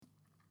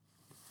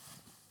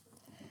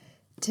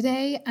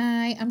Today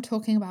I am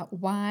talking about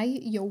why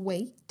your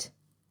weight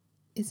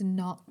is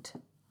not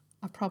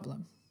a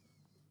problem.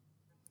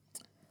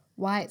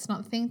 Why it's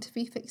not the thing to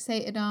be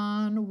fixated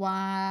on,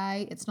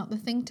 why it's not the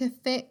thing to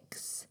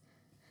fix.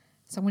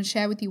 So I'm going to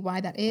share with you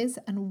why that is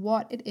and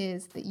what it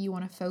is that you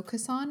want to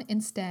focus on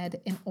instead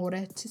in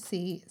order to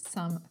see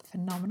some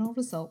phenomenal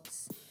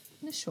results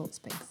in a short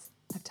space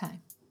of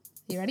time.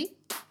 You ready?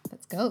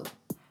 Let's go.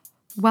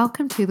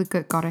 Welcome to The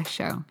Good Goddess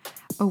Show,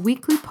 a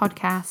weekly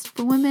podcast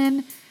for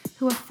women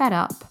who are fed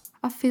up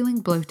of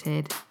feeling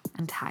bloated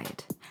and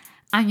tired.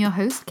 I'm your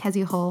host,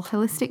 Kezia Hall,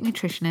 holistic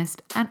nutritionist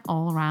and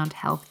all-around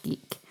health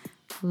geek.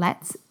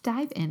 Let's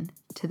dive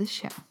into the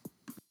show.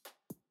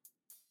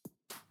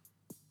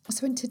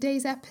 So in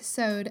today's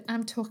episode,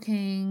 I'm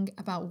talking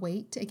about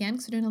weight again,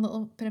 because we're doing a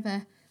little bit of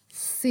a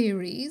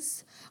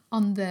series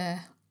on the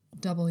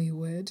W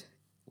word,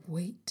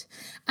 weight.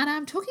 And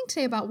I'm talking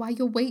today about why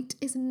your weight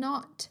is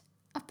not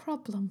a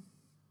problem.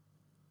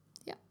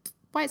 Yeah,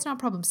 why it's not a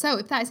problem. So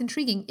if that is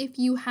intriguing, if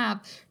you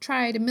have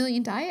tried a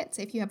million diets,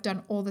 if you have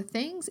done all the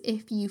things,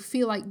 if you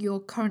feel like your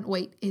current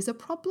weight is a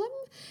problem,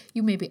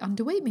 you may be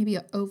underweight, maybe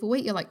you're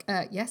overweight, you're like,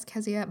 yes,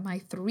 Kezia, my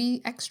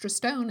 3 extra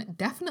stone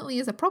definitely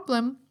is a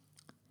problem.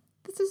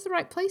 This is the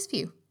right place for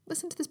you.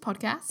 Listen to this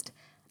podcast.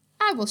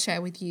 I will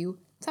share with you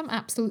some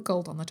absolute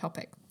gold on the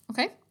topic.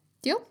 Okay?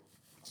 Deal?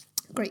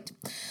 Great.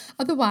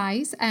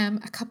 Otherwise,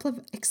 a couple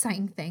of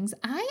exciting things.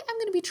 I am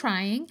going to be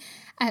trying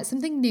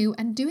something new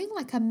and doing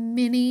like a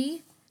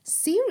mini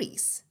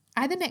series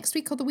either next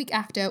week or the week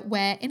after,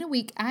 where in a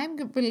week I'm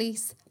going to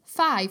release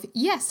 5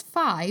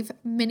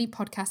 mini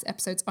podcast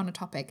episodes on a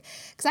topic,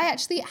 because I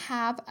actually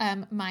have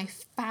my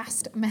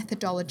FAST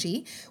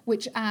methodology,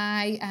 which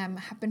I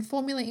have been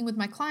formulating with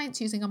my clients,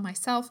 using on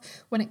myself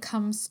when it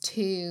comes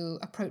to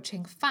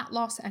approaching fat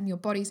loss and your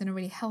body's in a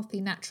really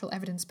healthy, natural,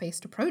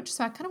 evidence-based approach.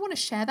 So I kind of want to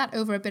share that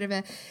over a bit of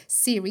a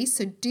series.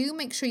 So do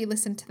make sure you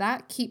listen to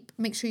that.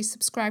 Make sure you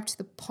subscribe to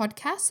the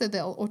podcast so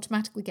they'll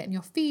automatically get in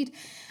your feed.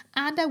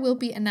 And I will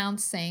be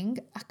announcing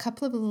a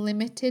couple of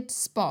limited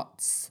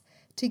spots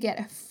to get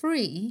a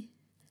free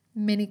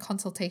mini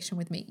consultation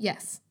with me.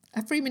 Yes,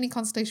 a free mini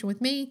consultation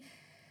with me,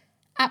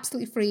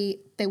 absolutely free.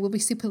 They will be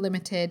super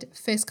limited,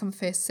 first come,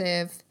 first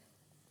serve.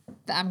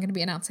 That I'm going to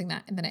be announcing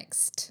that in the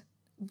next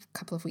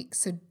couple of weeks.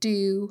 So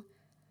do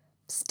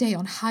stay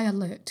on high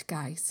alert,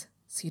 guys,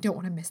 so you don't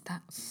want to miss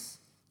that.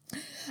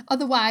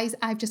 Otherwise,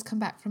 I've just come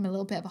back from a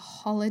little bit of a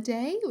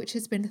holiday, which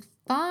has been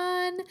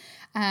fun.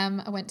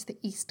 I went to the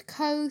east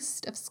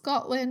coast of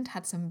Scotland,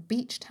 had some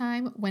beach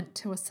time, went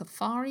to a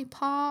safari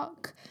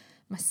park.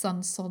 My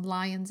son saw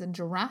lions and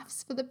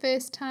giraffes for the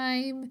first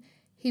time.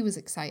 He was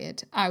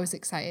excited. I was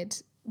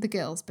excited. The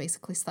girls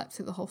basically slept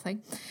through the whole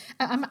thing.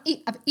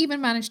 I've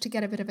even managed to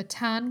get a bit of a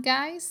tan,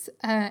 guys,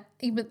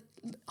 even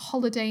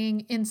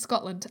holidaying in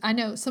Scotland. I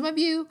know some of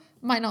you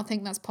might not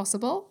think that's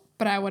possible,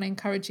 but I want to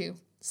encourage you.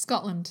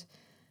 Scotland,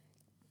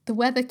 the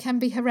weather can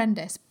be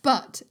horrendous,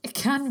 but it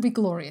can be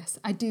glorious.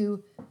 I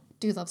do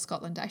love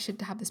Scotland. I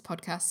should have this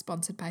podcast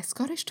sponsored by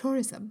Scottish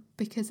Tourism,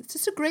 because it's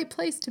just a great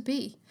place to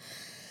be.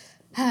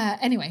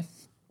 Anyway.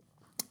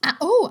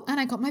 And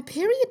I got my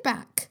period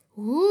back.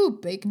 Ooh,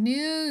 big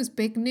news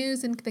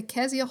in the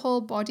Kezia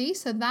Hall body.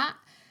 So that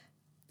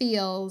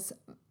feels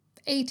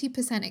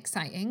 80%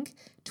 exciting,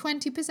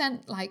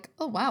 20% like,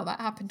 oh wow, that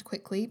happened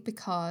quickly,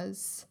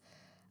 because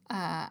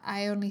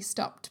I only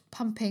stopped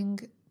pumping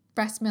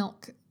breast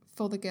milk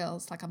for the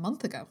girls like a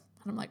month ago.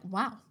 And I'm like,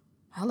 wow,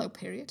 hello,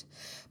 period.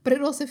 But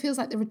it also feels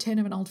like the return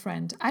of an old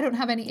friend. I don't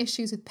have any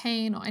issues with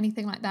pain or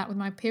anything like that with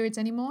my periods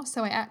anymore.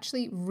 So I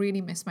actually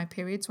really miss my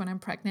periods when I'm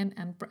pregnant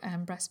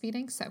and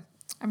breastfeeding. So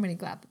I'm really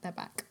glad that they're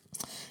back.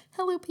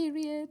 Hello,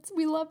 periods.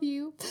 We love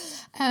you.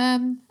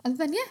 Other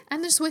than,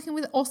 I'm just working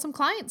with awesome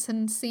clients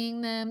and seeing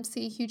them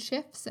see huge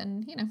shifts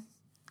and,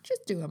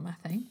 just doing my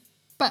thing.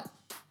 But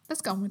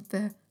let's go on with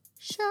the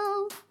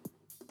show.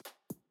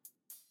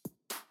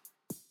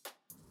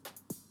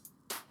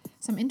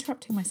 So I'm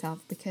interrupting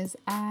myself because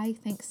I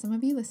think some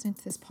of you listening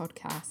to this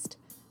podcast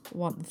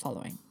want the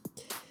following.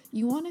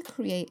 You want to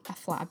create a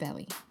flatter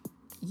belly.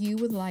 You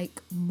would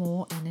like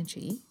more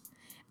energy.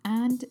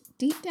 And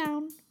deep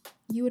down,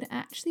 you would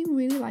actually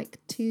really like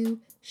to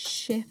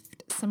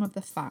shift some of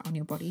the fat on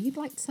your body. You'd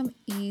like some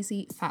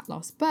easy fat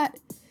loss, but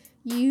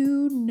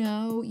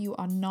you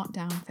are not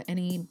down for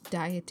any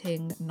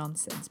dieting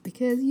nonsense,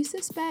 because you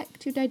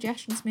suspect your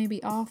digestion's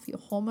maybe off, your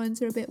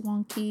hormones are a bit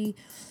wonky,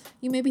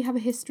 you maybe have a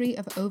history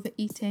of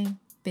overeating,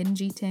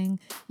 binge eating,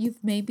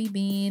 you've maybe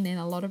been in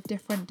a lot of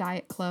different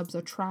diet clubs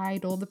or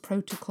tried all the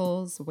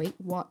protocols, Weight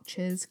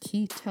Watchers,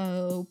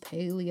 keto,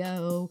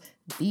 paleo,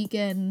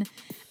 vegan,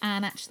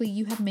 and actually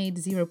you have made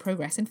zero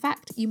progress. In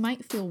fact, you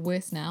might feel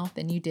worse now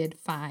than you did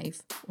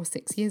 5 or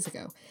 6 years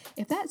ago.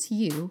 If that's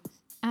you,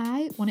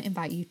 I want to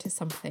invite you to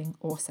something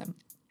awesome.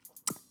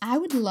 I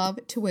would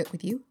love to work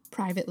with you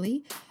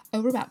privately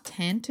over about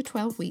 10 to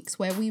 12 weeks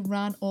where we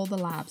run all the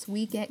labs.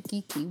 We get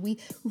geeky. We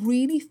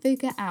really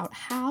figure out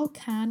how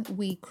can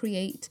we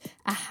create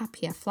a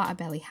happier, flatter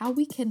belly, how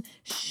we can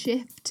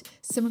shift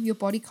some of your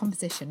body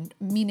composition,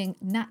 meaning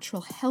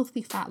natural,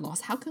 healthy fat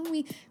loss. How can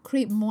we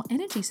create more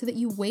energy so that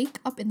you wake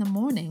up in the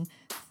morning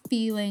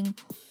feeling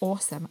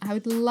awesome? I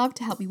would love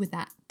to help you with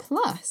that.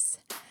 Plus,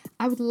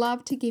 I would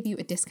love to give you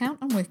a discount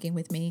on working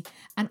with me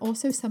and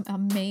also some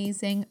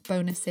amazing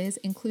bonuses,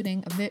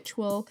 including a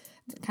virtual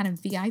kind of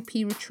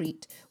VIP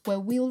retreat where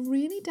we'll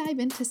really dive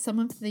into some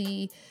of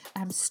the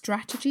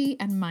strategy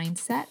and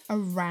mindset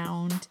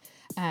around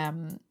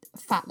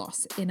fat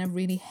loss in a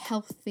really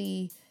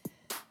healthy,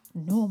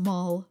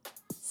 normal,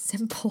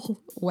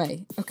 simple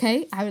way.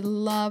 Okay, I would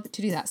love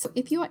to do that. So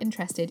if you are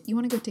interested, you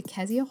want to go to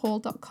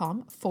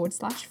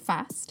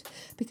keziahall.com/fast,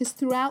 because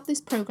throughout this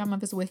program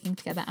of us working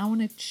together, I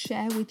want to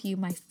share with you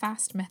my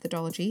fast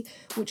methodology,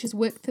 which has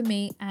worked for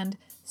me and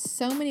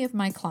so many of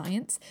my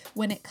clients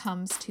when it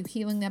comes to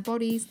healing their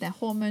bodies, their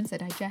hormones, their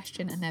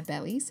digestion, and their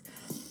bellies,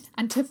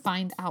 and to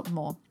find out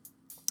more.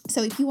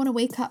 So if you want to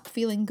wake up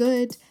feeling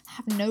good,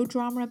 have no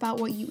drama about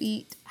what you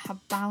eat,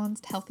 have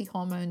balanced, healthy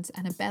hormones,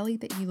 and a belly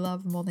that you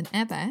love more than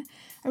ever,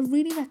 I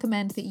really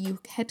recommend that you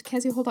head to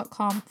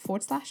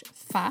keziahall.com/fast,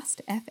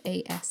 FAST.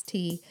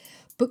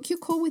 Book your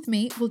call with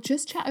me. We'll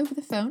just chat over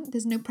the phone.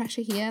 There's no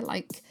pressure here.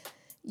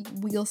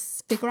 We'll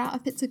figure out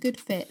if it's a good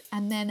fit.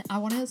 And then I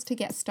want us to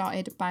get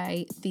started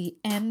by the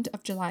end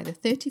of July. The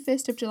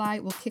 31st of July,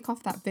 we'll kick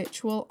off that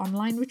virtual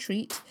online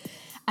retreat.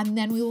 And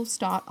then we will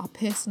start our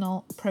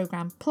personal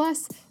program.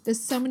 Plus, there's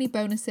so many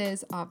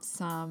bonuses of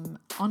some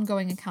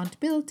ongoing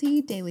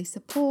accountability, daily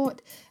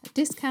support, a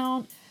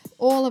discount,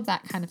 all of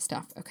that kind of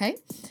stuff, okay?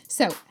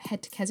 So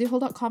head to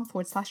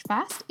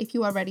keziahall.com/fast if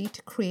you are ready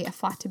to create a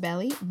flatter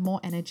belly, more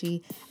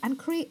energy, and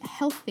create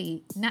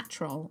healthy,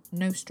 natural,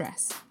 no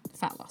stress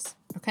fat loss,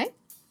 okay?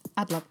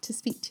 I'd love to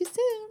speak to you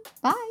soon.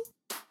 Bye.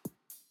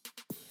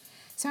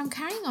 So I'm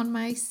carrying on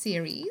my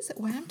series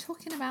where I'm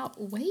talking about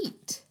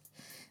weight,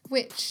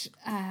 which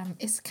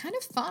is kind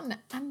of fun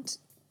and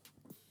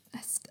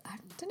I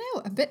don't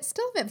know,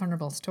 still a bit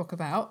vulnerable to talk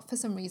about for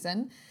some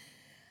reason.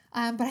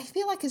 But I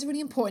feel like it's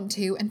really important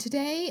too. And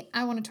today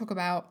I want to talk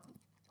about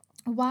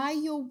why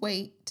your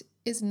weight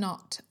is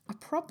not a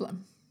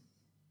problem.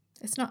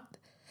 It's not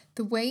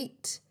the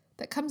weight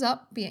that comes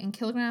up, be it in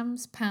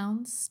kilograms,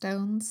 pounds,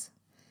 stones,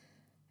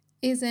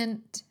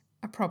 isn't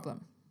a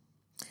problem.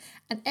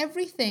 And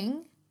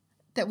everything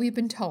that we've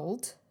been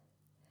told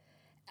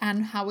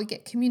and how we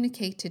get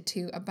communicated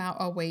to about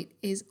our weight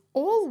is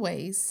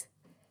always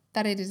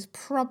that it is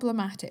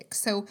problematic.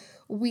 So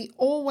we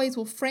always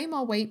will frame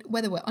our weight,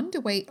 whether we're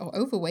underweight or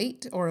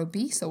overweight or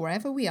obese or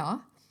wherever we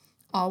are,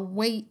 our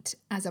weight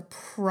as a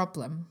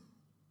problem,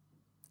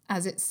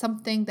 as it's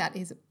something that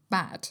is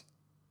bad,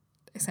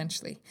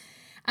 essentially.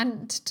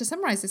 And to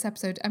summarize this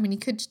episode, I mean,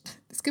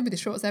 this could be the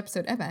shortest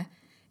episode ever.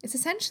 It's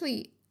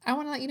essentially, I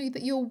want to let you know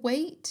that your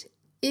weight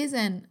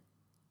isn't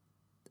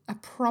a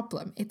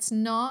problem. It's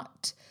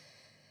not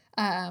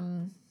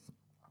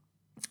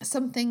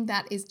something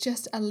that is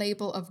just a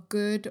label of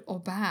good or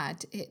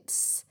bad.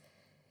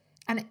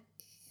 And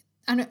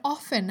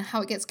often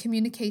how it gets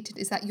communicated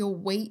is that your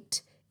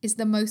weight is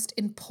the most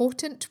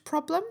important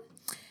problem.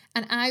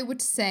 And I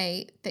would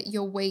say that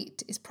your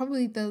weight is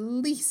probably the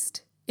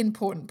least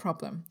important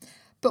problem.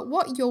 But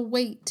what your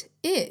weight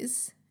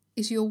is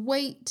your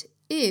weight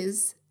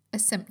is a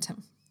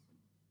symptom.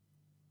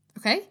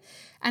 Okay?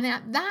 And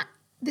at that,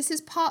 this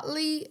is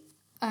partly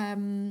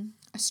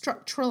a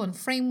structural and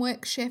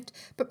framework shift,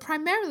 but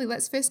primarily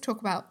let's first talk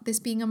about this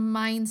being a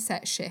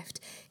mindset shift.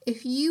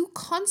 If you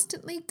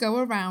constantly go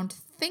around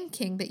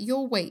thinking that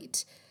your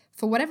weight,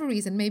 for whatever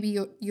reason, maybe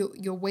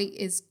your weight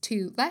is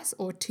too less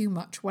or too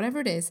much, whatever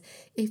it is,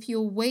 if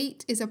your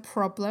weight is a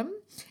problem,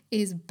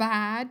 is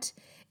bad,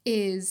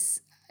 if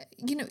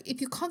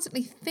you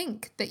constantly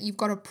think that you've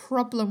got a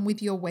problem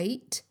with your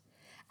weight,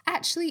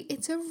 actually,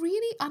 it's a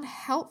really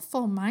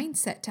unhelpful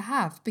mindset to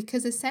have,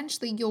 because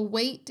essentially your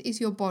weight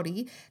is your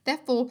body.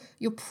 Therefore,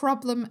 your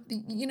problem,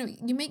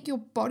 you make your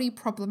body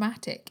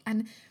problematic.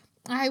 And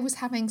I was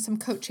having some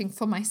coaching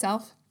for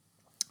myself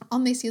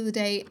on this the other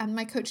day, and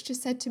my coach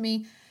just said to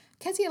me,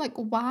 Kezia,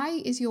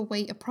 why is your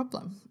weight a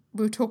problem?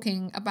 We were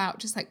talking about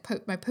just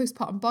my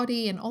postpartum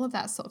body and all of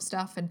that sort of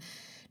stuff, and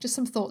just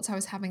some thoughts I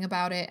was having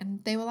about it.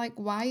 And they were like,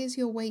 why is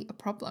your weight a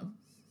problem?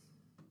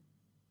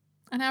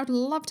 And I would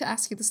love to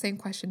ask you the same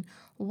question.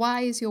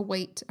 Why is your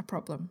weight a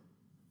problem?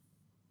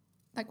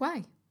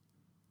 Why?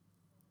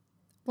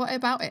 What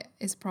about it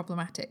is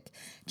problematic?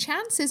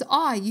 Chances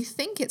are you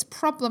think it's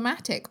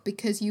problematic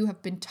because you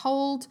have been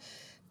told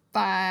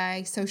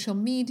by social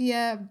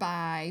media,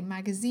 by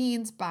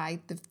magazines, by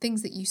the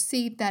things that you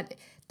see that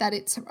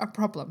it's a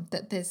problem,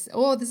 that this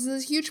is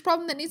a huge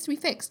problem that needs to be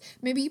fixed.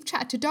 Maybe you've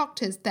chatted to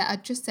doctors that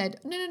have just said,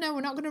 no,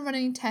 we're not going to run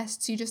any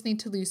tests. You just need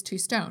to lose 2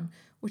 stone,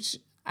 which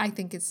I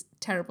think is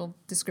terrible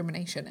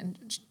discrimination, and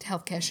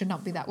healthcare should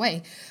not be that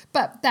way.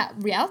 But that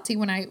reality,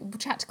 when I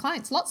chat to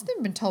clients, lots of them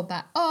have been told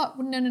that,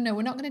 no,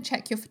 we're not going to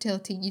check your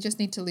fertility. You just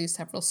need to lose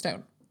several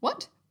stone.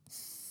 What?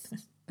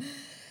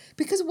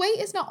 Because weight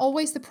is not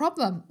always the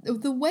problem.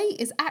 The weight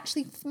is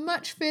actually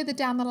much further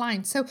down the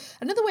line. So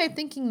another way of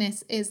thinking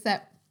this is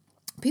that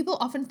people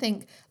often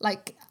think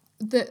like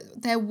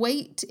their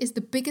weight is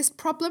the biggest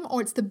problem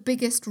or it's the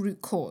biggest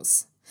root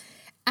cause.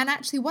 And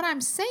actually what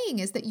I'm saying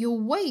is that your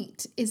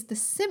weight is the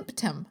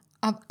symptom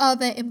of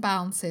other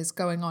imbalances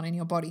going on in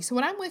your body. So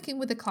when I'm working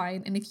with a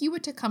client, and if you were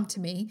to come to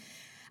me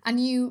and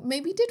you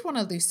maybe did want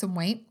to lose some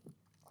weight,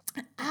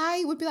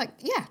 I would be like,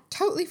 yeah,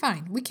 totally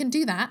fine. We can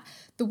do that.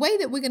 The way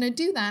that we're going to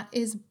do that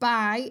is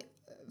by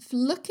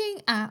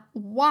looking at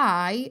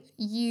why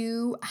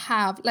you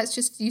have, let's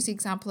just use the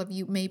example of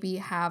you maybe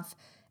have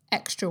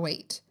extra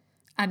weight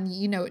and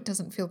you know it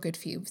doesn't feel good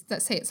for you.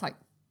 Let's say it's like,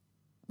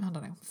 I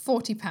don't know,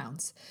 40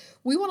 pounds.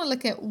 We want to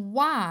look at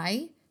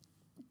why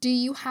do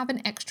you have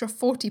an extra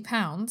 40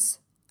 pounds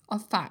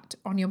of fat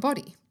on your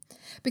body?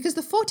 Because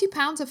the 40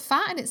 pounds of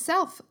fat in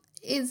itself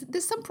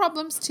there's some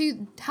problems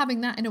to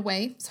having that in a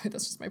way. Sorry,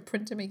 that's just my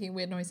printer making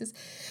weird noises.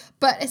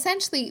 But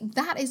essentially,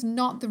 that is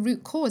not the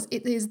root cause.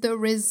 It is the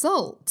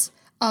result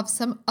of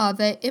some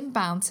other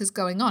imbalances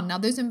going on. Now,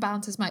 those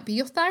imbalances might be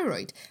your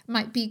thyroid,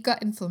 might be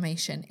gut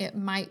inflammation, it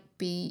might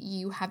be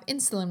you have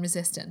insulin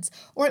resistance,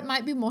 or it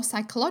might be more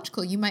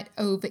psychological. You might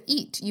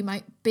overeat, you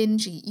might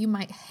binge eat, you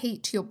might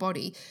hate your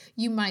body,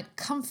 you might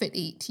comfort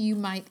eat, you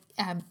might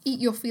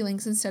eat your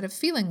feelings instead of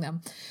feeling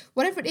them.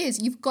 Whatever it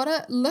is, you've got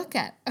to look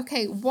at,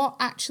 okay, what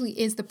actually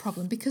is the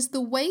problem? Because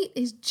the weight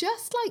is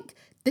just like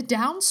the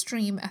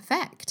downstream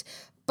effect.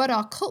 But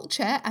our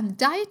culture and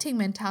dieting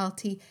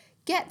mentality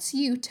gets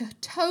you to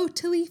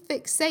totally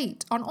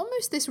fixate on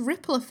almost this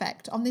ripple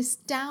effect, on this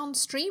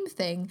downstream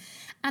thing,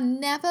 and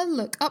never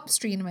look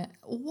upstream at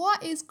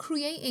what is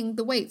creating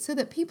the weight, so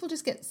that people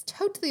just get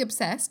totally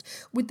obsessed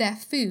with their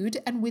food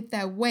and with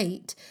their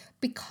weight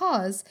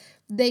because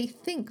they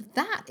think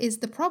that is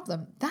the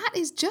problem. That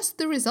is just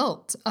the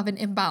result of an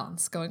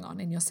imbalance going on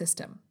in your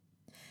system.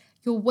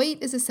 Your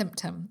weight is a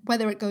symptom,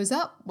 whether it goes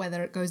up,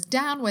 whether it goes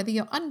down, whether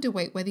you're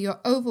underweight, whether you're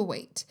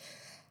overweight.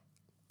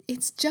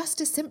 It's just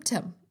a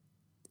symptom.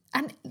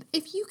 And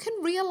if you can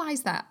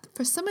realize that,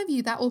 for some of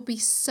you, that will be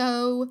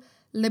so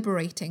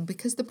liberating,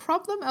 because the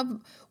problem of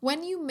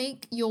when you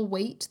make your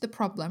weight the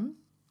problem,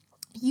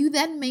 you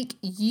then make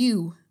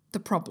you the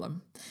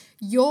problem.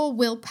 Your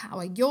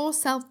willpower, your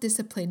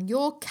self-discipline,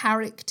 your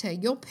character,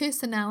 your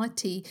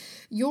personality,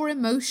 your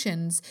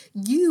emotions,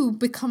 you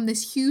become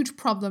this huge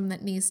problem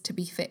that needs to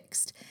be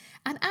fixed.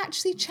 And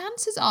actually,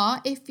 chances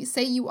are, if you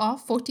say you are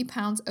 40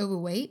 pounds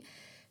overweight,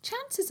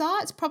 chances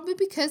are it's probably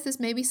because there's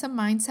maybe some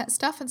mindset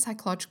stuff and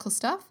psychological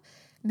stuff.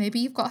 Maybe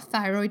you've got a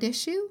thyroid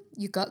issue,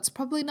 your gut's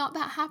probably not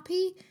that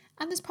happy,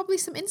 and there's probably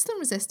some insulin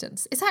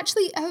resistance. It's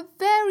actually a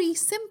very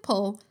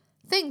simple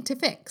thing to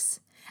fix.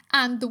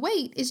 And the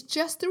weight is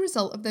just the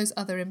result of those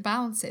other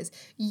imbalances.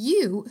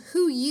 You,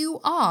 who you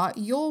are,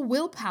 your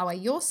willpower,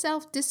 your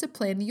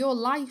self-discipline, your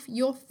life,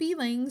 your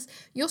feelings,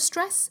 your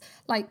stress,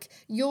 like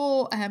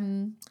your,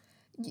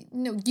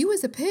 you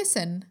as a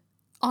person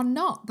are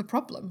not the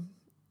problem.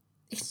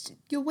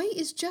 Your weight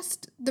is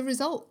just the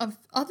result of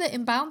other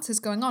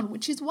imbalances going on,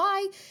 which is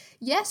why,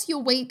 yes,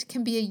 your weight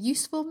can be a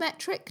useful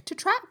metric to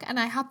track. And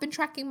I have been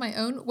tracking my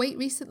own weight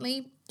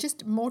recently,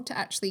 just more to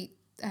actually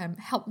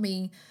help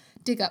me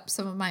dig up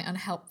some of my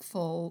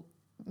unhelpful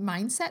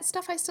mindset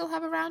stuff I still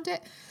have around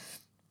it.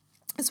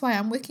 That's why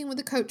I'm working with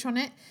a coach on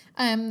it.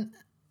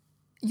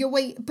 Your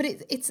weight, but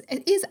it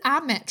is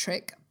a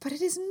metric, but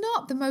it is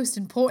not the most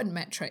important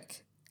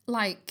metric.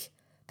 Like,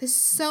 there's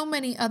so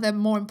many other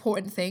more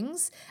important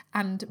things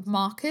and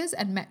markers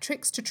and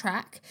metrics to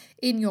track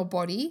in your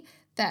body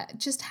that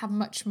just have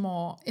much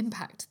more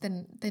impact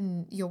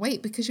than your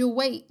weight, because your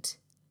weight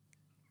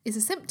is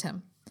a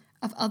symptom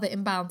of other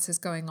imbalances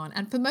going on.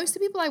 And for most of the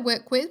people I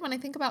work with, when I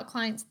think about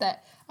clients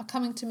that are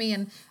coming to me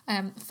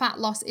and fat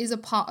loss is a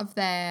part of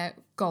their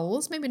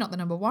goals, maybe not the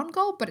number one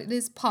goal, but it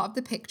is part of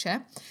the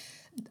picture,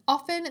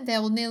 often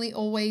there will nearly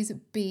always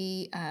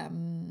be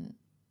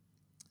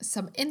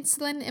some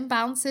insulin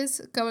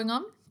imbalances going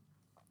on.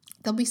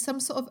 There'll be some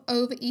sort of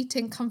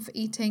overeating, comfort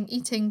eating,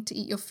 eating to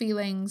eat your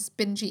feelings,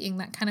 binge eating,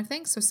 that kind of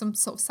thing. So some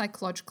sort of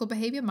psychological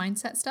behavior,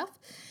 mindset stuff.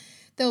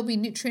 There'll be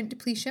nutrient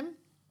depletion,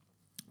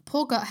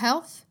 poor gut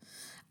health,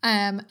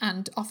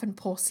 and often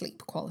poor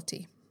sleep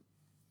quality.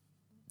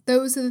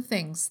 Those are the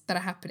things that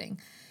are happening.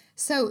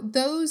 So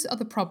those are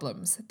the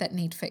problems that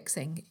need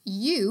fixing.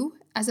 You,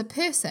 as a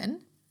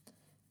person,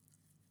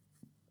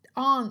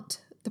 aren't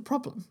the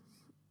problem.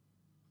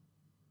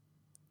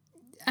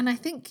 And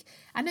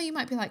I know you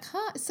might be like,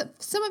 so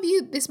some of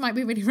you, this might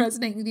be really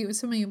resonating with you, and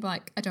some of you be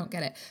like, I don't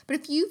get it. But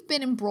if you've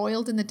been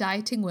embroiled in the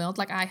dieting world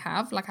like I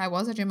have, like I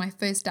joined my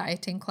first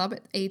dieting club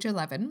at age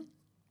 11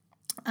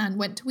 and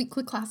went to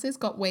weekly classes,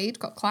 got weighed,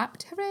 got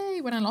clapped,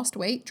 hooray, when I lost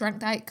weight, drank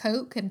Diet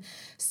Coke and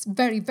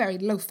very, very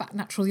low-fat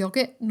natural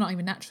yogurt, not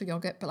even natural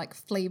yogurt, but like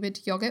flavoured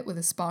yogurt with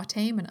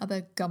aspartame and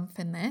other gumph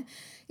in there.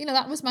 You know,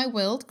 that was my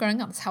world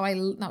growing up.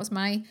 That was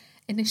my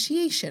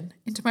initiation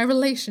into my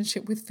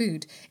relationship with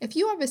food. If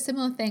you have a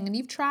similar thing and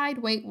you've tried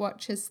Weight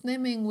Watchers,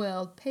 Slimming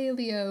World,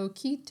 Paleo,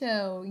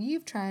 Keto,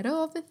 you've tried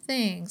all the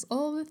things,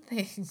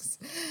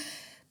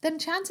 then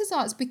chances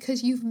are it's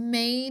because you've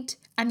made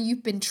and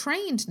you've been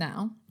trained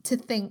now to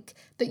think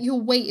that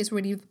your weight is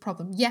really the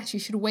problem. Yes,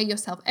 you should weigh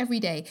yourself every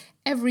day,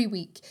 every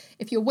week.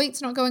 If your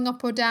weight's not going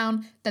up or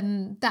down,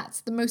 then that's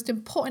the most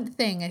important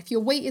thing. If your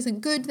weight isn't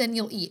good, then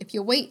you'll eat. If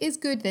your weight is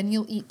good, then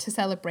you'll eat to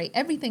celebrate.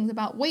 Everything's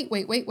about weight.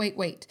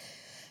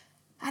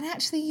 And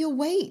actually, your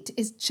weight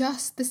is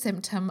just the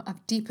symptom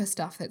of deeper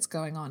stuff that's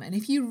going on. And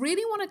if you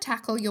really want to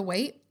tackle your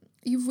weight,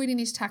 you really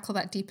need to tackle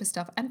that deeper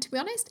stuff. And to be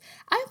honest,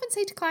 I often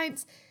say to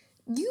clients,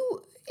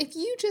 if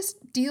you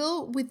just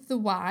deal with the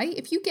why,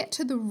 if you get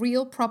to the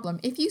real problem,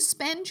 if you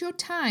spend your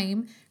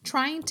time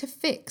trying to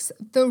fix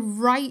the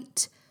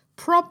right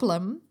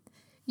problem,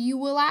 you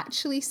will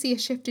actually see a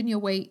shift in your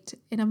weight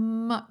in a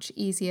much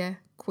easier,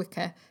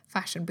 quicker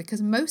fashion.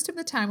 Because most of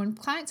the time when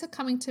clients are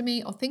coming to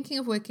me or thinking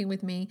of working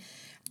with me,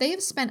 they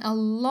have spent a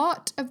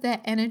lot of their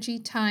energy,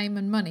 time,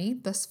 and money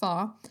thus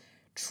far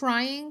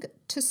trying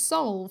to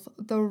solve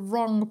the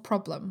wrong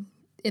problem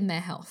in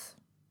their health.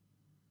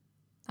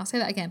 I'll say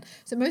that again.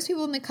 So most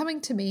people when they're coming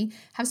to me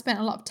have spent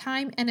a lot of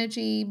time,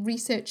 energy,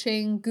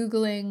 researching,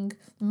 Googling,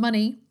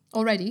 money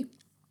already,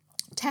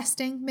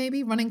 testing,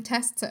 maybe running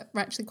tests that are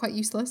actually quite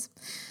useless,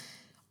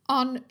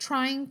 on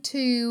trying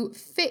to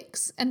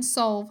fix and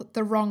solve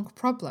the wrong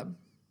problem.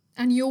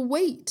 And your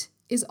weight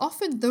is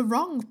often the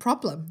wrong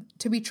problem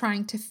to be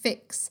trying to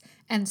fix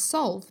and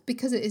solve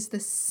because it is the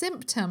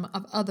symptom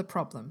of other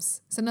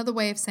problems. It's another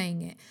way of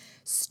saying it.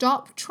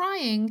 Stop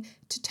trying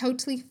to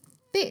totally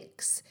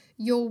fix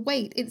your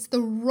weight. It's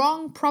the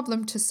wrong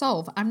problem to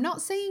solve. I'm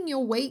not saying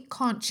your weight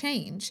can't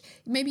change.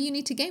 Maybe you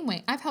need to gain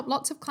weight. I've helped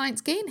lots of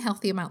clients gain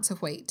healthy amounts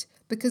of weight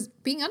because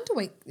being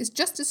underweight is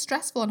just as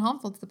stressful and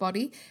harmful to the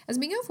body as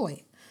being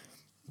overweight.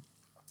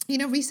 You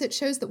know, research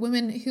shows that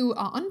women who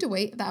are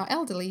underweight, that are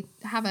elderly,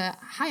 have a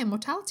higher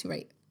mortality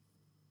rate.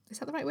 Is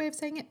that the right way of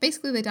saying it?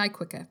 Basically, they die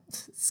quicker.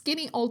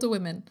 Skinny older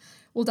women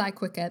will die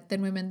quicker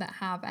than women that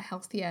have a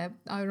healthier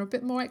or a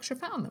bit more extra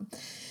fat on them.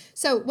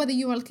 So whether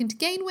you are looking to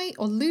gain weight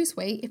or lose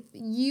weight, if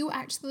you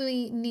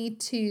actually need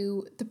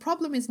to, the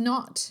problem is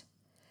not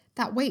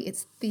that weight,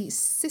 it's the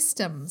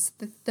systems,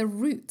 the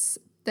roots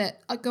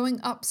that are going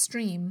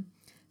upstream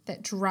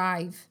that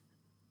drive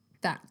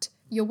that.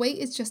 Your weight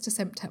is just a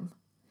symptom.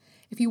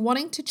 If you're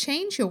wanting to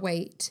change your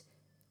weight,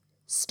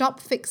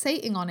 stop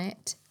fixating on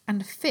it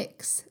and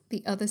fix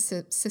the other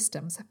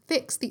systems.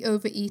 Fix the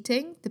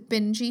overeating, the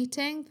binge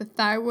eating, the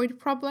thyroid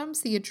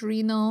problems, the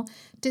adrenal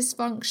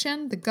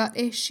dysfunction, the gut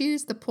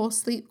issues, the poor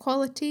sleep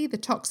quality, the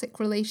toxic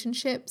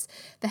relationships,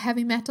 the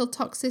heavy metal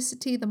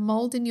toxicity, the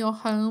mold in your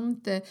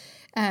home, the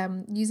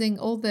using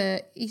all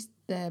the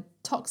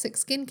toxic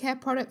skincare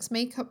products,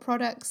 makeup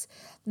products,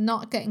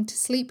 not getting to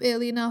sleep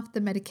early enough,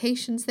 the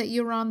medications that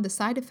you're on, the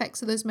side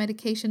effects of those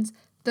medications.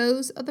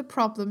 Those are the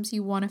problems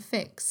you want to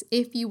fix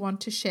if you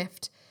want to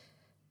shift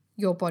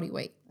your body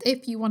weight.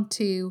 If you want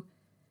to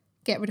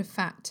get rid of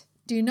fat,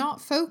 do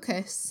not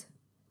focus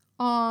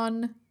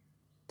on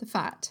the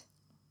fat.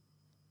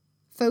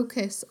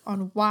 Focus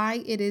on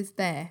why it is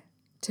there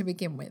to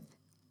begin with.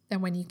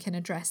 And when you can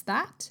address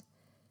that,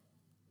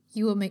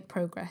 you will make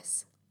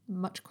progress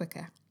much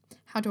quicker.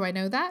 How do I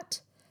know that?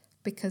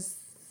 Because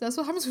that's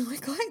what happens with my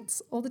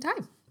clients all the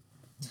time.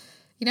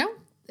 You know,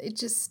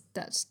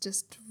 that's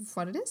just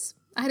what it is.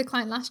 I had a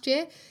client last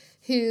year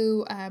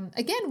who,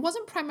 again,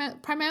 wasn't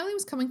primarily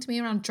was coming to me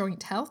around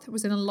joint health. It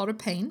was in a lot of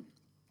pain,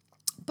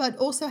 but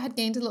also had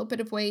gained a little bit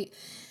of weight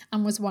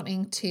and was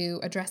wanting to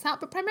address that,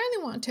 but primarily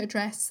wanted to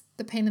address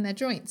the pain in their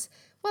joints.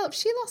 Well,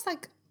 she lost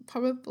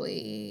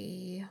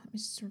probably, let me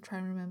just try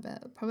and remember,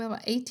 probably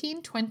about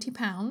 18, 20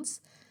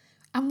 pounds.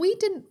 And we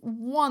didn't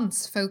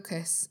once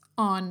focus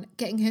on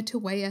getting her to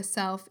weigh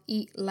herself,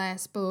 eat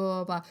less, blah,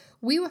 blah, blah.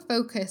 We were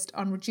focused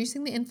on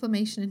reducing the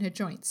inflammation in her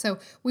joints. So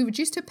we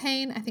reduced her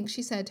pain. I think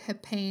she said her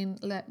pain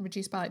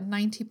reduced by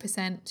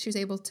 90%. She was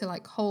able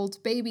to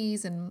hold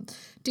babies and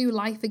do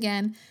life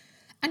again.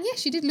 And yes,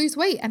 she did lose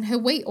weight and her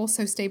weight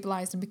also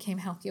stabilized and became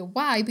healthier.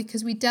 Why?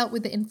 Because we dealt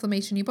with the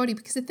inflammation in your body.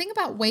 Because the thing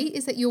about weight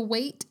is that your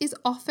weight is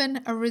often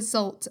a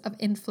result of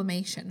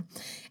inflammation.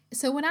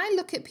 So when I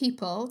look at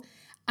people,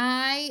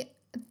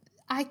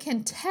 I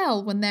can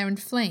tell when they're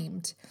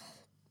inflamed,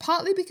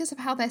 partly because of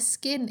how their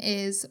skin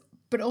is,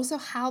 but also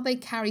how they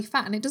carry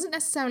fat. And it doesn't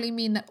necessarily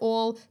mean that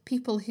all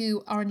people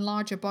who are in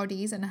larger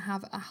bodies and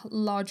have a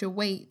larger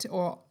weight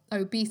or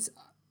obese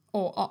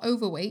or are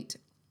overweight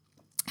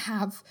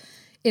have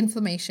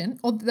inflammation,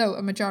 although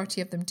a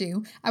majority of them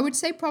do. I would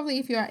say probably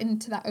if you're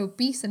into that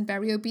obese and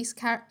very obese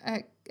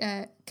category,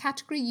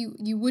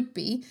 you would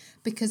be,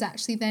 because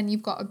actually then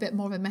you've got a bit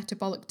more of a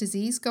metabolic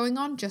disease going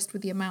on just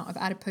with the amount of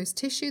adipose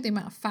tissue, the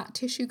amount of fat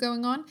tissue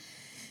going on.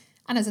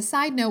 And as a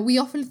side note, we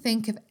often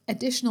think of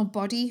additional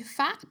body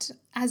fat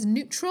as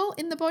neutral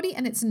in the body,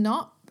 and it's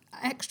not.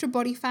 Extra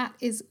body fat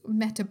is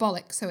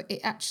metabolic, so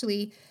it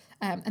actually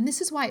And this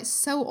is why it's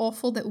so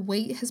awful that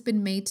weight has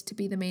been made to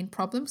be the main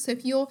problem. So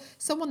if you're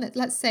someone that,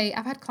 let's say,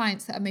 I've had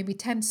clients that are maybe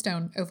 10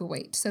 stone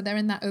overweight, so they're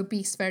in that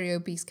obese, very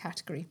obese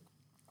category,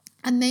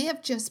 and they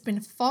have just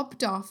been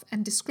fobbed off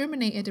and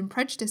discriminated and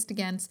prejudiced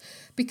against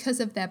because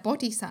of their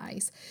body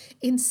size.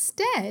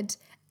 Instead,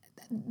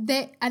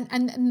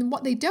 and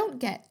what they don't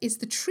get is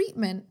the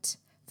treatment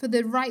for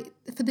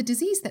the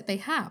disease that they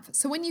have.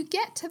 So when you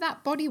get to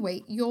that body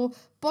weight, your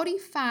body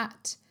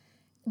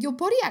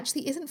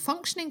actually isn't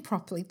functioning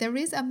properly. There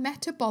is a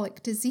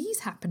metabolic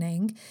disease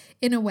happening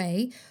in a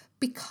way,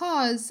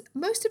 because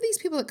most of these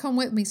people that come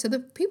with me, so the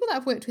people that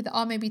I've worked with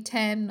are maybe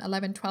 10,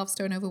 11, 12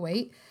 stone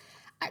overweight,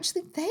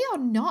 actually they are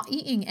not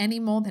eating any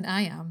more than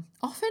I am.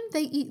 Often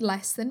they eat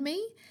less than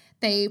me.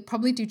 They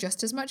probably do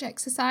just as much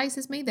exercise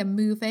as me. They're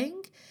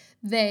moving.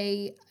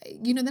 They're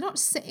not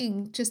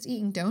sitting just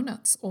eating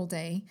donuts all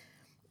day.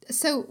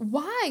 So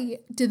why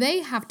do they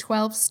have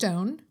 12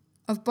 stone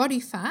of body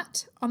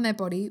fat on their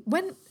body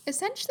when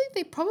essentially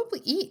they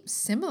probably eat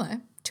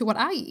similar to what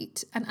I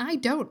eat, and I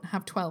don't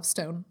have 12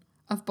 stone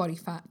of body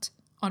fat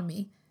on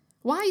me?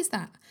 Why is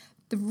that?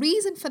 The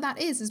reason for that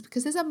is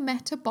because there's a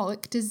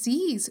metabolic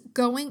disease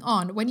going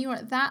on when you're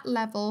at that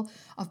level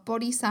of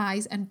body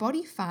size and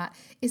body fat.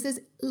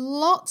 There's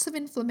lots of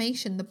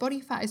inflammation. The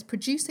body fat is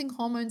producing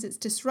hormones. It's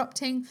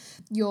disrupting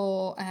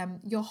your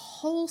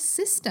whole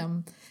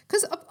system.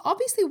 Because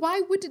obviously,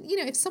 why wouldn't,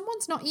 if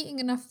someone's not eating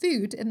enough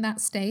food in that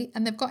state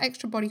and they've got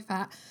extra body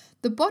fat,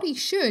 the body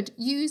should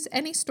use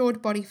any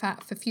stored body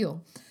fat for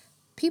fuel.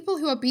 People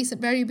who are obese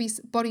and very obese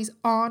bodies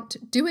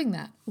aren't doing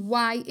that.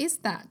 Why is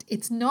that?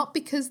 It's not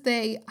because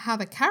they have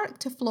a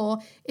character flaw.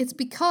 It's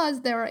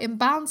because there are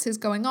imbalances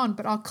going on.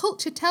 But our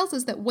culture tells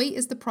us that weight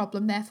is the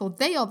problem. Therefore,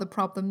 they are the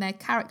problem, their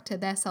character,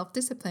 their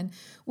self-discipline,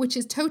 which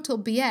is total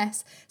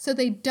BS. So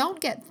they don't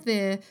get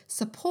the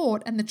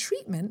support and the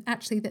treatment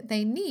actually that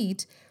they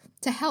need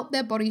to help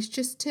their bodies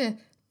just to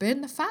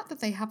burn the fat that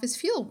they have as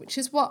fuel, which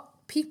is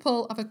what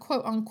people of a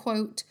quote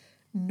unquote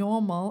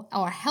normal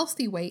or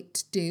healthy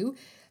weight do.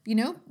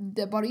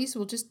 Their bodies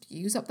will just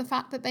use up the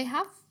fat that they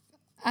have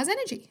as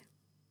energy.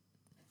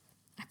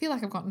 I feel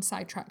like I've gotten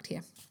sidetracked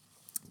here.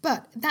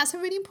 But that's a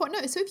really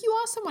important note. So if you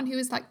are someone who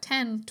is like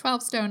 10,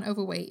 12 stone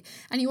overweight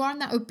and you are in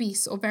that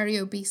obese or very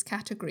obese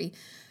category,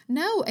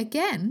 no,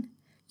 again,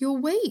 your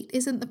weight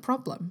isn't the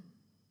problem.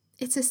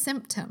 It's a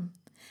symptom.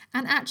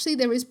 And actually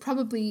there is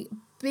probably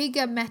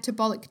bigger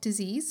metabolic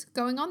disease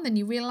going on than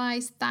you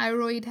realize.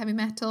 Thyroid, heavy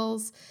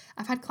metals.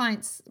 I've had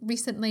clients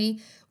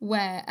recently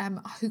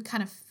who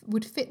kind of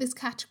would fit this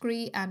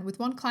category, and with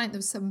one client there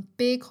was some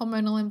big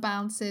hormonal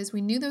imbalances.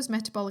 We knew there was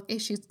metabolic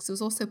issues because there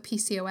was also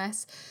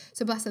PCOS.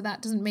 So bless her,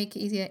 that doesn't make it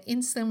easier.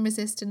 Insulin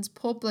resistance,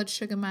 poor blood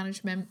sugar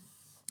management,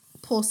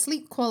 poor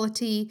sleep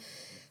quality.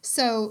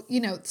 So,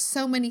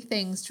 so many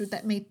things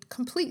that made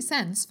complete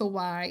sense for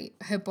why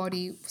her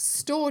body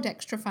stored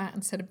extra fat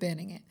instead of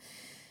burning it.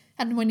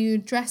 And when you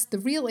address the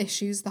real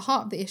issues, the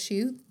heart of the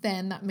issue,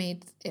 then that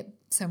made it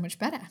so much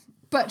better.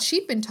 But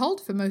she'd been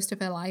told for most of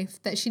her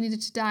life that she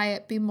needed to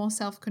diet, be more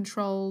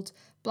self-controlled,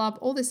 blah,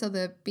 all this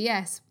other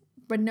BS.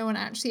 But no one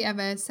actually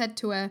ever said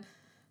to her,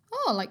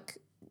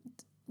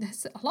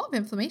 there's a lot of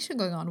inflammation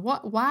going on.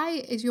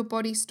 Why is your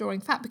body storing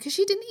fat? Because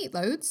she didn't eat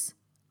loads.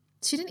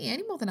 She didn't eat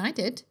any more than I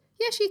did.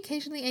 Yeah, she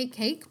occasionally ate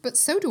cake, but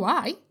so do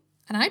I.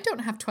 And I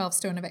don't have 12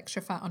 stone of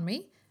extra fat on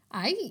me.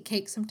 I eat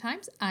cake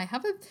sometimes. I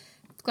have a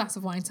glass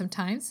of wine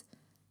sometimes,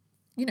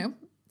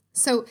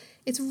 So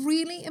it's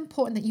really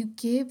important that you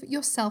give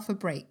yourself a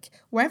break.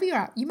 Wherever you're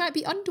at, you might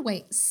be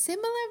underweight.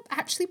 Similar,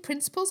 actually,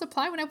 principles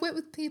apply when I work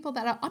with people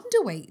that are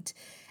underweight.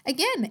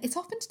 Again, it's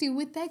often to do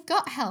with their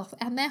gut health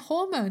and their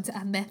hormones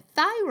and their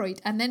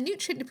thyroid and their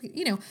nutrient,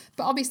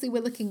 but obviously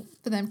we're looking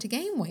for them to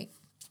gain weight.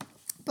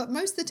 But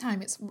most of the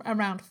time it's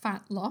around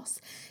fat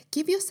loss.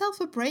 Give yourself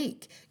a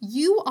break.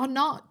 You are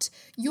not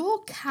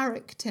your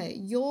character,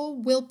 your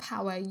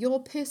willpower,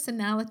 your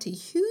personality,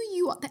 who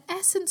you are, the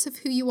essence of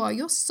who you are.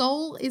 Your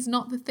soul is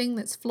not the thing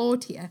that's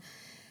flawed here.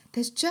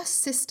 There's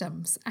just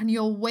systems, and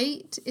your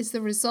weight is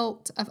the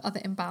result of other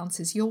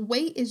imbalances. Your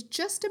weight is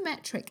just a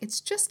metric.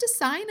 It's just a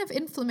sign of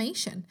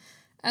inflammation,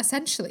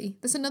 essentially.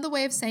 There's another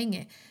way of saying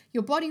it.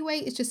 Your body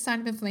weight is just a sign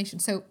of inflammation.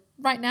 So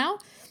right now,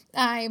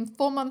 I'm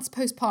 4 months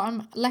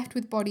postpartum, left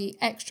with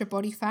extra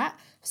body fat.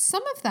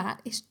 Some of that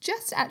is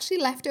just actually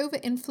leftover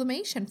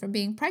inflammation from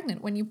being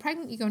pregnant. When you're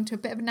pregnant, you go into a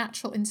bit of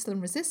natural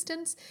insulin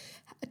resistance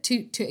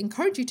to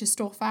encourage you to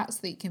store fat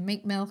so that you can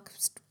make milk,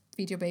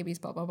 feed your babies,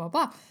 blah, blah, blah,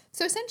 blah.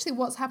 So essentially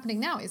what's happening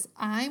now is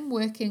I'm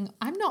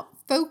not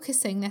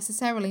focusing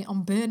necessarily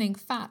on burning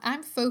fat.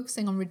 I'm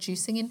focusing on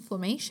reducing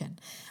inflammation.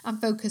 I'm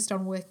focused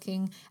on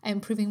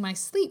improving my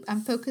sleep. I'm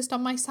focused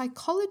on my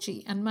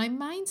psychology and my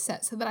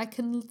mindset so that I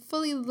can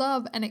fully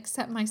love and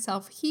accept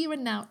myself here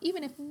and now,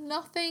 even if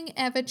nothing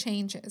ever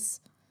changes.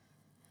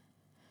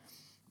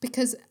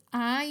 Because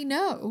I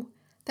know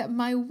that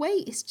my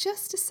weight is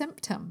just a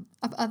symptom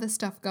of other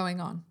stuff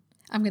going on.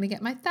 I'm going to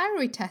get my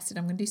thyroid tested.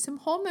 I'm going to do some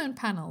hormone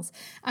panels.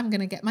 I'm going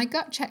to get my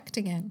gut checked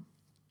again.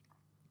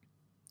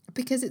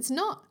 Because it's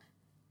not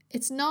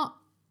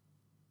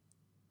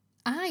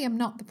I am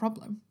not the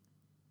problem.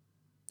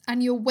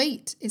 And your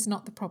weight is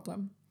not the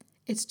problem.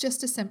 It's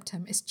just a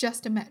symptom. It's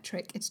just a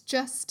metric. It's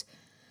just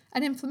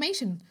an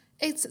inflammation.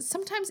 It's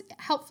sometimes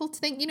helpful to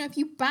think, if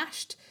you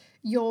bashed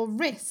your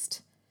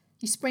wrist,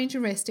 you sprained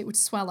your wrist, it would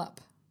swell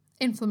up.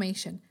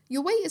 Inflammation.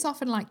 Your weight is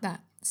often like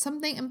that.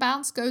 Something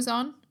imbalance goes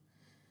on,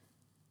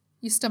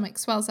 your stomach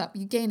swells up,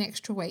 you gain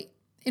extra weight.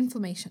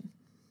 Inflammation.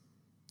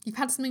 You've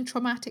had something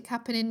traumatic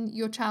happen in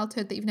your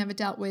childhood that you've never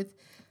dealt with,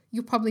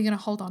 you're probably going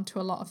to hold on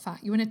to a lot of fat.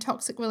 You're in a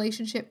toxic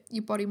relationship,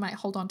 your body might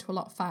hold on to a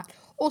lot of fat,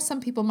 or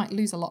some people might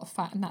lose a lot of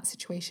fat in that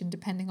situation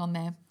depending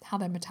on how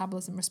their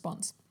metabolism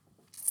responds.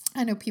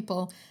 I know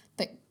people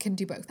that can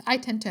do both. I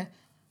tend to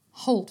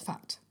hold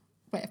fat,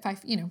 but if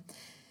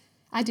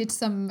I did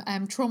some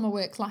trauma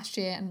work last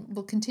year and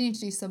will continue to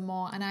do some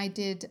more, and I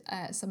did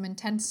some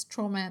intense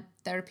trauma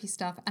therapy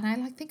stuff, and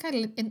I think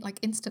I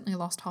instantly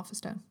lost half a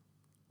stone.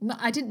 No,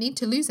 I didn't need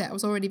to lose it. I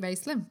was already very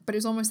slim, but it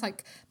was almost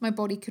like my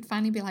body could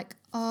finally be like,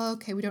 oh,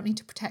 okay, we don't need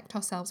to protect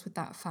ourselves with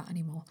that fat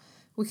anymore.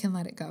 We can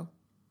let it go.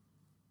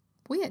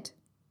 Weird,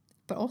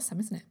 but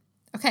awesome, isn't it?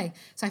 Okay,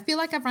 so I feel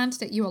like I've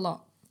ranted at you a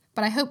lot,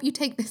 but I hope you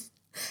take this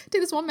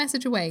one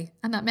message away.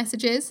 And that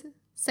message is,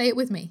 say it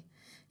with me.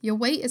 Your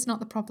weight is not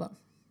the problem.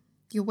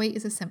 Your weight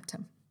is a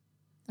symptom.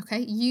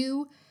 Okay?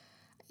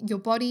 Your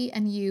body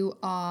and you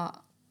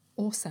are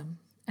awesome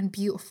and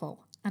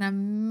beautiful and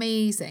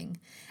amazing.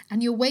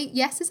 And your weight,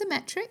 yes, is a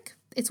metric.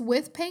 It's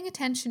worth paying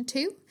attention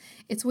to.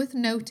 It's worth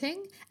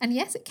noting. And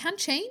yes, it can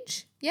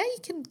change. Yeah, you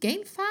can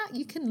gain fat.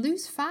 You can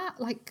lose fat.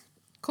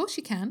 Of course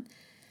you can.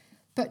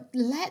 But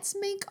let's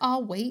make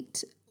our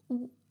weight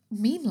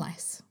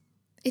meaningless.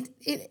 It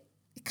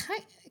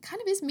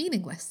kind of is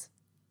meaningless.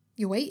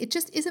 Your weight, it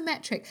just is a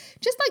metric.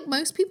 Just like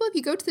most people, if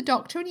you go to the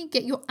doctor and you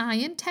get your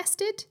iron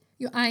tested,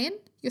 your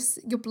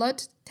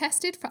blood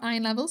tested for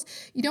iron levels,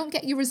 you don't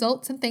get your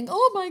results and think,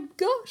 oh my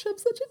gosh, I'm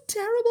such a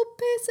terrible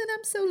person.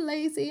 I'm so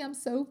lazy. I'm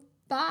so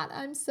fat.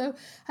 I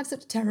have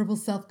such terrible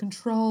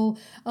self-control.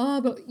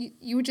 Oh, but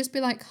you would just be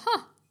like,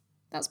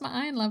 that's my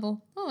iron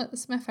level. Oh,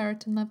 that's my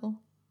ferritin level.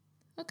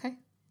 Okay.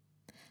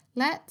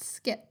 Let's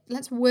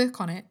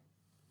work on it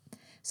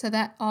so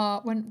that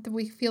when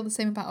we feel the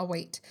same about our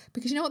weight.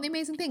 Because you know what the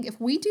amazing thing, if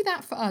we do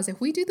that for us,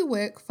 if we do the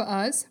work for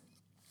us,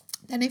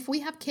 then if we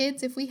have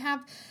kids, if we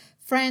have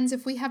friends,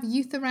 if we have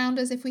youth around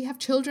us, if we have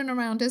children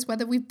around us,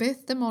 whether we've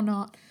birthed them or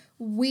not,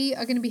 we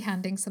are going to be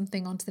handing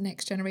something on to the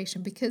next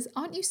generation. Because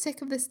aren't you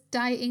sick of this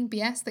dieting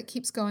BS that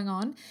keeps going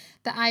on,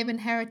 that I've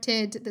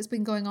inherited, that's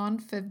been going on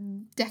for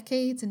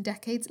decades and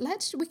decades?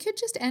 We could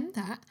just end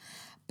that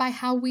by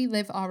how we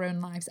live our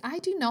own lives. I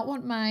do not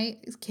want my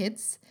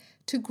kids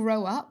to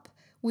grow up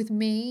with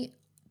me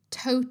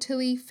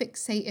totally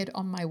fixated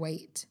on my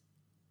weight.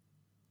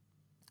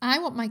 I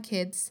want my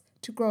kids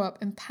to grow up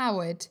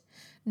empowered,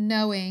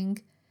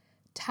 knowing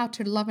how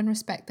to love and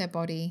respect their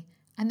body,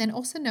 and then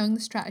also knowing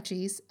the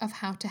strategies of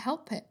how to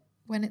help it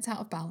when it's out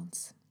of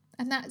balance.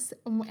 And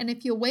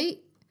if your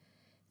weight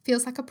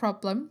feels like a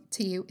problem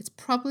to you, it's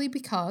probably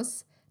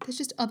because there's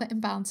just other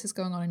imbalances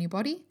going on in your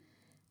body.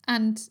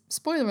 And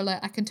spoiler alert,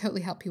 I can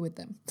totally help you with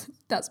them.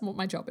 That's what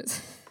my job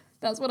is.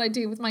 That's what I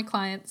do with my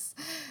clients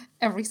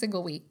every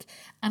single week,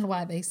 and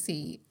why they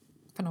see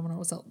phenomenal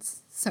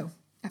results. So,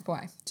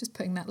 FYI, just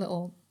putting that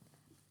little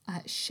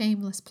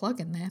shameless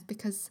plug in there,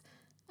 because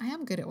I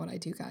am good at what I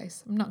do,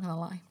 guys. I'm not going to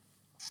lie.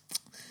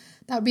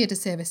 That would be a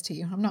disservice to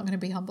you. I'm not going to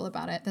be humble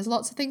about it. There's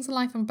lots of things in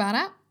life I'm bad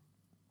at.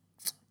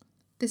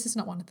 This is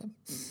not one of them.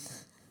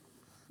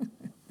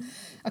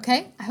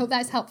 Okay, I hope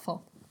that is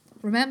helpful.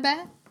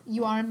 Remember,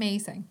 you are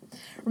amazing.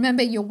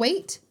 Remember, your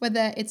weight,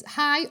 whether it's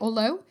high or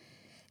low,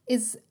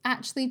 is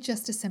actually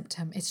just a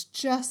symptom. It's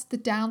just the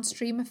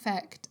downstream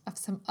effect of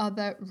some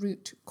other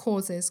root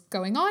causes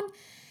going on.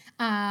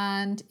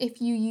 And if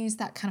you use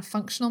that kind of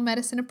functional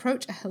medicine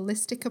approach, a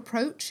holistic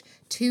approach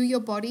to your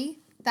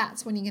body,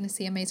 that's when you're going to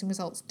see amazing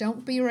results.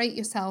 Don't berate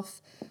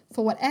yourself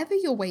for whatever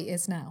your weight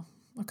is now,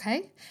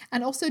 okay?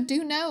 And also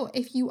do know,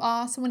 if you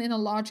are someone in a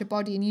larger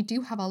body and you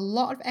do have a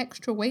lot of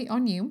extra weight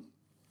on you,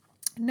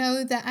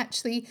 know that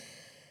actually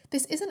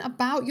this isn't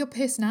about your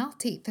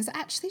personality. There's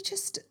actually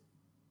just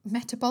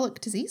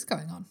metabolic disease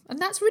going on. And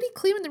that's really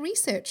clear in the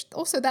research.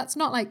 Also, that's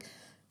not like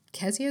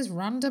Kezia's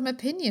random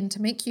opinion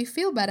to make you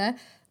feel better.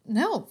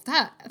 No,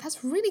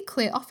 that's really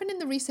clear. Often in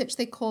the research,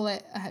 they call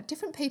it,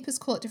 different papers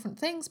call it different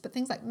things, but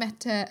things like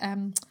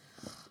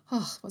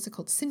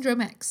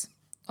Syndrome X,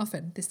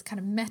 often this kind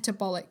of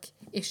metabolic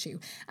issue.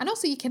 And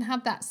also you can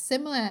have that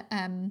similar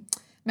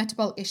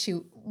metabolic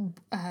issue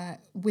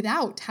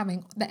without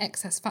having the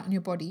excess fat in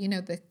your body, you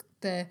know,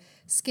 the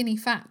skinny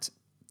fat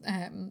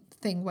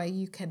thing where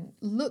you can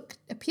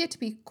appear to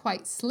be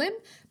quite slim,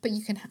 but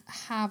you can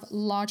have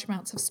large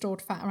amounts of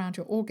stored fat around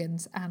your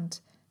organs, and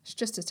it's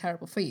just as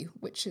terrible for you,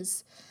 which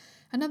is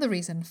another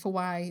reason for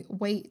why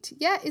weight,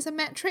 is a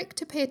metric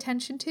to pay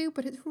attention to,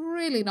 but it's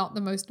really not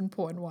the most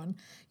important one.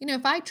 You know,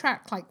 if I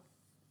track like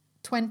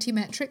 20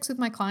 metrics with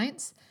my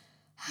clients,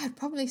 I'd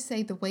probably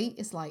say the weight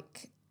is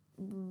like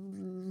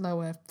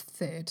lower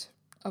third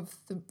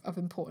of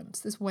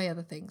importance. There's way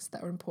other things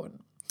that are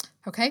important.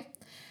 Okay?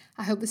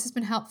 I hope this has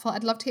been helpful.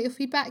 I'd love to get your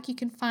feedback. You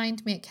can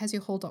find me at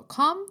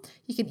keziahall.com.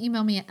 You can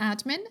email me at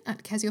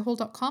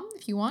admin@keziahall.com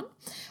if you want,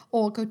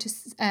 or go to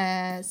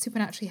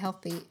Supernaturally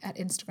Healthy at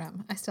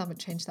Instagram. I still haven't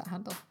changed that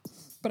handle,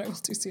 but I will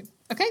too soon.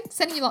 Okay?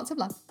 Sending you lots of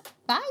love.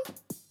 Bye.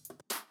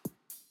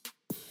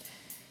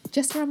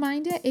 Just a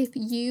reminder, if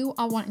you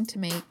are wanting to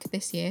make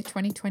this year,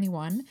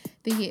 2021,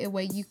 the year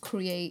where you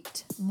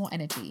create more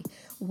energy,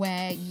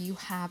 where you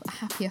have a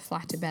happier,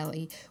 flatter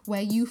belly,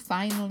 where you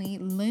finally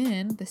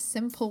learn the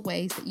simple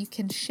ways that you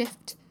can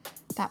shift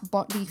that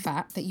body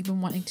fat that you've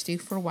been wanting to do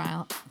for a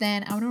while,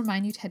 then I want to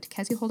remind you to head to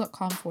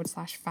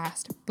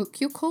keziahall.com/fast, book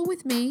your call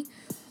with me.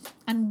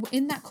 And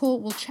in that call,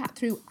 we'll chat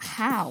through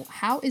how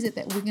is it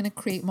that we're going to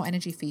create more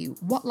energy for you?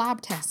 What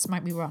lab tests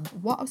might we run?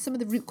 What are some of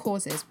the root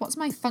causes? What's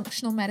my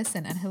functional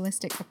medicine and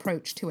holistic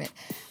approach to it?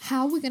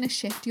 How we're going to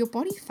shift your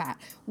body fat?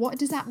 What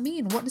does that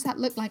mean? What does that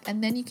look like?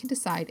 And then you can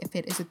decide if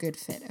it is a good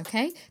fit,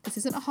 okay? This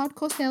isn't a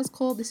hardcore sales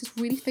call. This is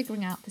really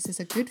figuring out this is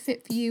a good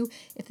fit for you,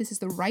 if this is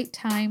the right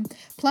time.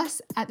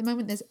 Plus, at the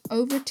moment, there's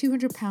over a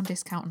 £200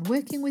 discount on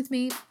working with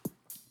me.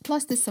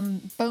 Plus, there's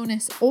some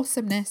bonus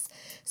awesomeness.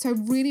 So I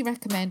really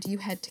recommend you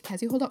head to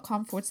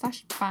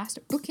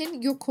keziahall.com/fast. Book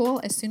in your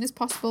call as soon as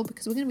possible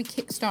because we're going to be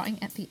kickstarting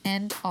at the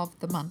end of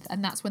the month.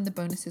 And that's when the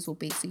bonuses will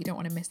be. So you don't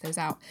want to miss those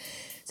out.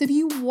 So if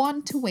you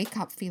want to wake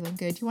up feeling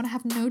good, you want to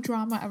have no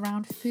drama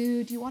around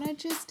food, you want to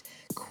just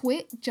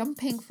quit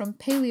jumping from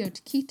paleo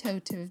to keto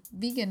to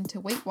vegan to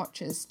Weight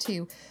Watchers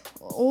to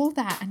all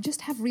that and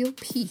just have real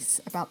peace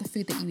about the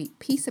food that you eat,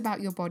 peace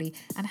about your body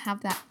and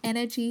have that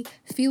energy,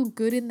 feel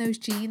good in those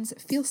jeans,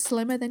 feel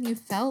slimmer than you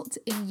felt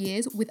in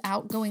years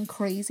without going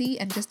crazy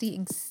and just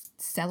eating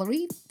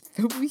celery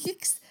for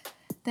weeks,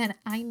 then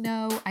I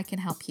know I can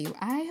help you.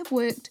 I have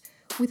worked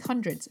with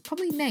hundreds,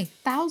 probably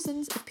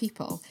thousands of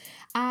people.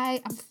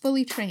 I am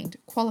fully trained,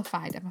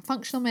 qualified. I'm a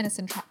functional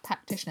medicine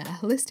practitioner, a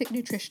holistic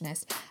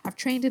nutritionist. I've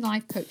trained in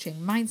life coaching,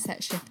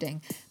 mindset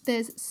shifting.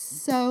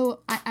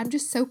 I'm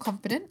just so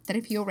confident that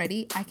if you're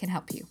ready, I can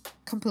help you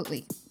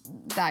completely.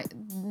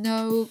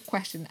 No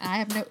question. I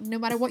have no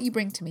matter what you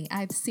bring to me,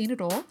 I've seen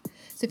it all.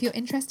 So if you're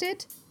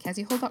interested,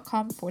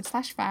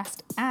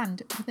 keziahall.com/fast,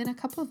 and within a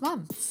couple of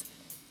months,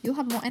 you'll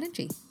have more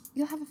energy.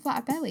 You'll have a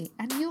flatter belly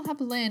and you'll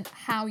have learned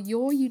how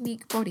your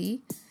unique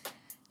body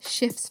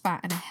shifts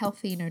fat in a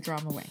healthy, no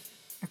drama way.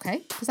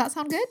 Okay? Does that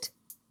sound good?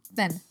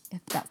 Then,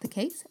 if that's the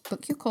case,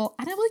 book your call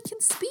and we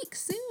can speak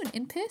soon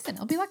in person.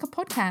 It'll be like a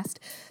podcast,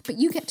 but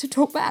you get to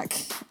talk back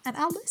and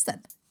I'll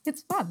listen.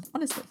 It's fun,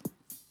 honestly.